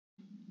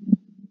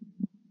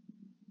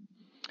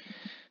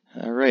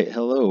All right,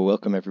 hello,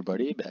 welcome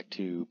everybody back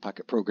to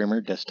Pocket Programmer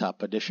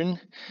Desktop Edition.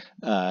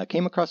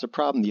 Came across a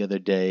problem the other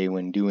day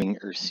when doing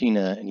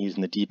Ursina and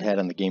using the D-pad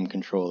on the game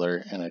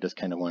controller, and I just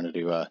kind of wanted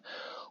to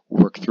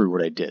work through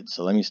what I did.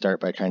 So let me start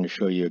by trying to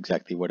show you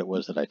exactly what it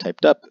was that I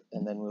typed up,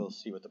 and then we'll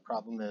see what the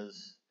problem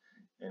is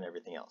and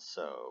everything else.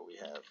 So we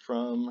have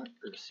from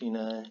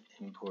Ursina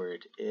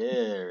import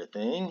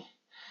everything.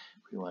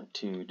 We want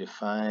to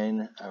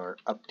define our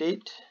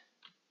update.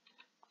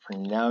 For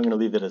now, I'm going to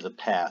leave it as a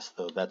pass,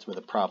 though that's where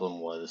the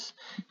problem was.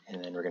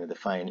 And then we're going to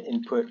define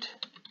input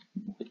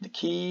with the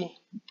key.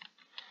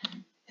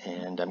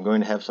 And I'm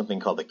going to have something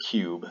called a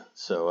cube.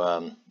 So,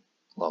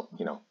 well,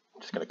 I'm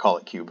just going to call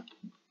it cube.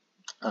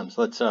 So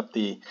let's set up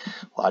the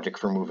logic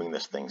for moving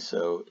this thing.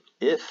 So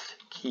if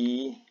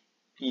key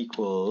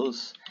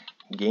equals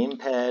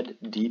gamepad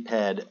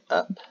dpad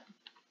up,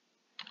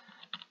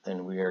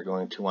 then we are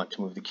going to want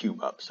to move the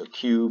cube up. So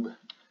cube.y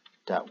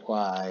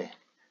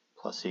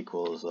plus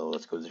equals,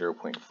 let's go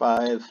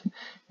 0.5,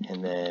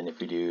 and then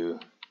if we do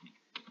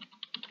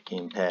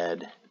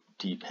gamepad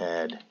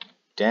dpad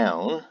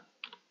down,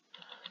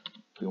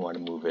 we want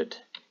to move it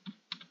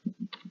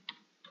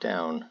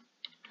down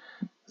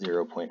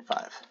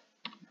 0.5.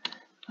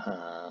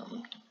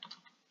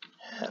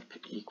 App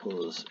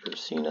equals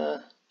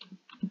Ursina,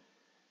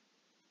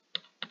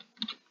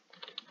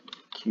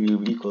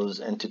 cube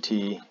equals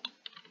entity,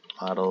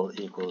 model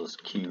equals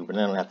cube, and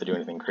I don't have to do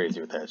anything crazy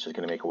with that. It's just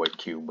going to make a white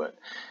cube, but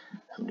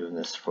I'm doing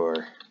this for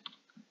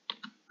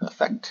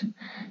effect.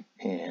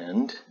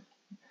 And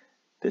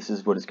this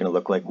is what it's going to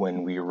look like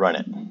when we run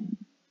it.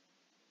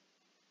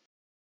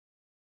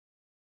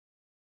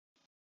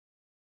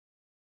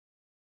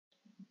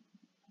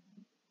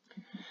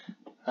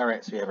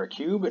 Alright, so we have our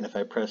cube, and if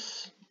I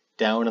press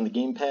down on the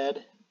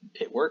gamepad,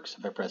 it works.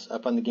 If I press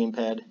up on the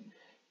gamepad,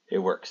 it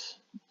works.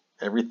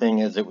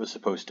 Everything as it was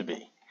supposed to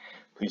be.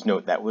 Please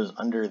note that was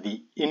under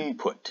the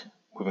input,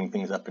 moving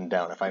things up and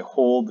down. If I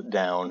hold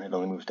down, it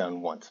only moves down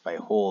once. If I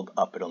hold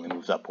up, it only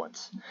moves up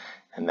once.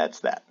 And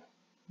that's that.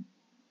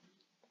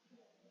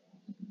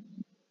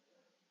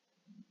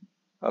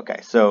 Okay,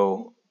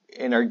 so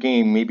in our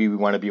game, maybe we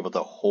want to be able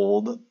to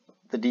hold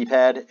the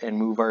D-pad and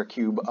move our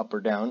cube up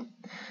or down.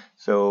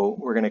 So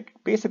we're going to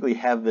basically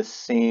have the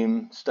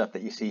same stuff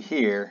that you see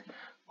here,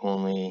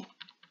 only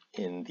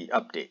in the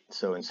update.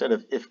 So instead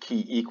of if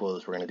key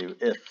equals, we're going to do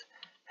if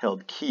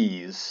held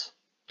keys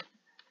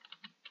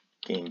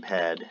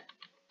gamepad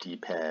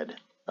dpad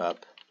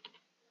up,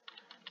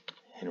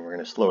 and we're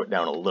going to slow it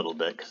down a little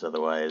bit because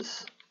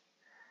otherwise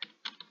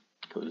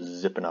it goes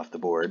zipping off the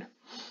board.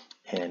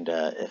 And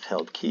if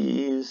held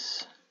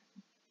keys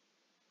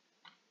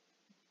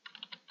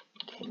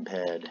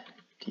gamepad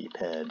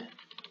dpad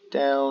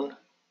down,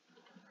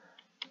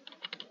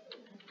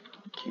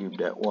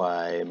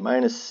 cube.y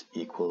minus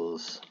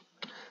equals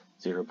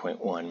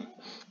 0.1.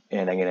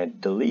 And I'm going to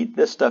delete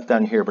this stuff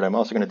down here, but I'm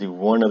also going to do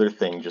one other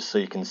thing just so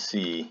you can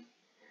see.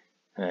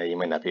 You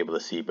might not be able to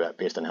see, but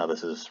based on how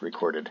this is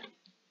recorded,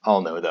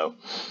 I'll know though.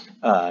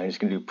 I'm just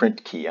going to do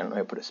print key. I don't know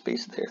how to put a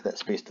space there. That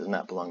space does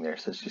not belong there.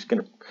 So it's just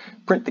going to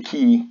print the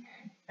key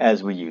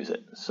as we use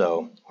it.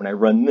 So when I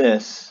run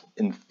this,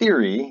 in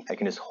theory, I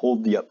can just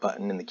hold the up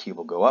button and the cube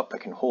will go up. I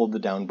can hold the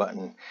down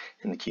button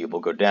and the cube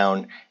will go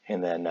down.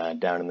 And then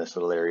down in this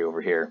little area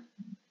over here,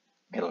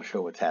 it'll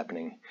show what's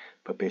happening.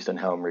 But based on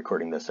how I'm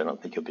recording this, I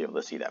don't think you'll be able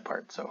to see that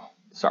part. So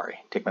sorry,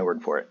 take my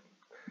word for it.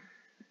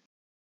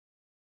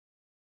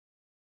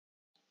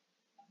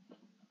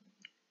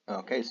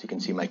 Okay, so you can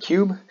see my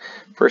cube.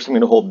 First I'm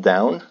going to hold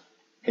down,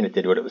 and it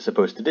did what it was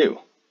supposed to do.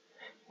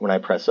 When I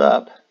press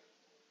up,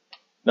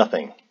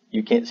 nothing.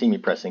 You can't see me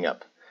pressing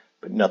up,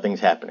 but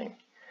nothing's happening.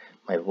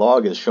 My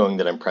log is showing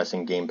that I'm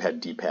pressing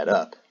gamepad dpad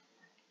up.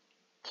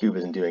 Cube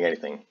isn't doing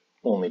anything,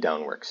 only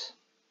down works.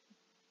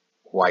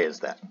 Why is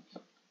that?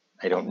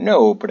 I don't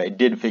know, but I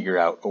did figure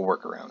out a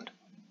workaround.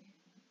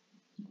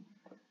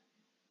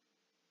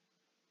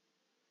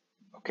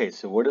 Okay,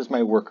 so what is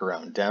my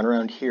workaround? Down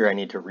around here, I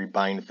need to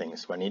rebind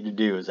things. So what I need to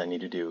do is I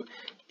need to do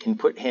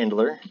input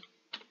handler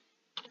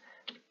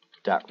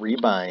dot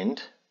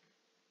rebind,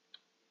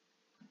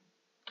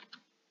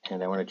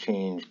 and I want to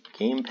change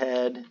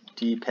gamepad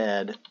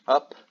dpad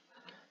up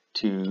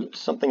to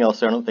something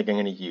else I don't think I'm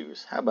going to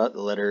use. How about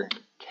the letter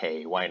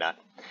K? Why not?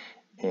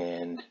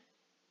 And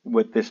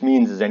what this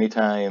means is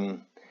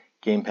anytime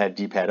gamepad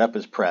dpad up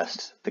is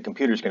pressed, the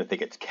computer's going to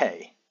think it's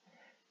K.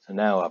 So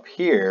now up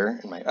here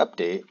in my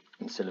update,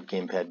 instead of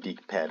gamepad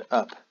dpad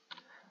up,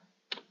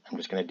 I'm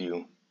just going to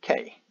do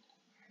K.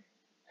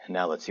 And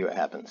now let's see what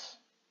happens.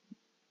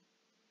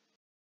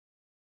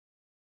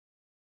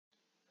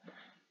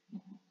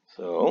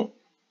 So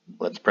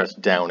let's press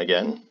down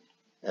again,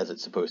 as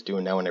it's supposed to,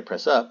 and now when I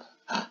press up,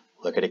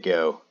 look at it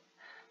go.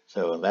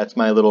 So that's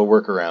my little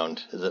workaround.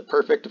 Is it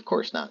perfect? Of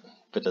course not.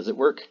 But does it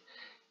work?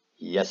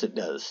 Yes, it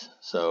does.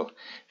 So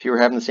if you were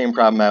having the same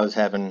problem I was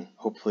having,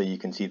 hopefully you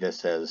can see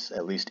this as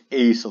at least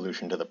a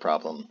solution to the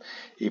problem,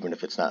 even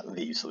if it's not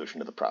the solution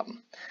to the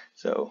problem.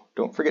 So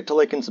don't forget to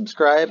like and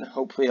subscribe.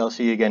 Hopefully I'll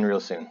see you again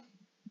real soon.